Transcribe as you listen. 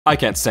I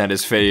can't stand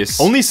his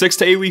face. Only 6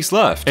 to 8 weeks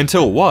left.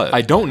 Until what?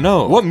 I don't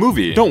know. What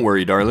movie? Don't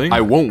worry, darling.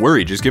 I won't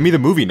worry, just give me the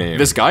movie name.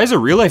 This guy is a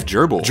real-life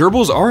gerbil.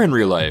 Gerbils are in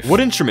real life. What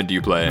instrument do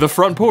you play? The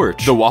front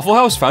porch. The Waffle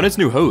House found its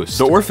new host.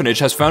 The orphanage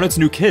has found its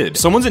new kid.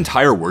 Someone's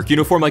entire work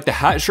uniform like the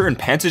hat, shirt, and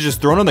pants is just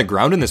thrown on the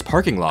ground in this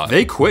parking lot.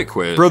 They quit.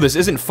 Bro, this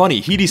isn't funny.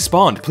 He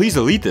despawned. Please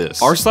delete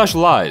this.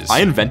 r/lies. I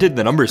invented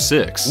the number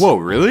 6. Whoa,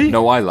 really?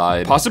 No, I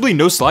lied. Possibly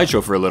no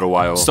slideshow for a little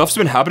while. Stuff's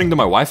been happening to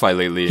my Wi-Fi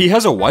lately. He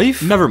has a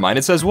wife? Never mind,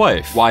 it says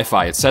wife.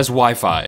 Wi-Fi, it says Wi-Fi.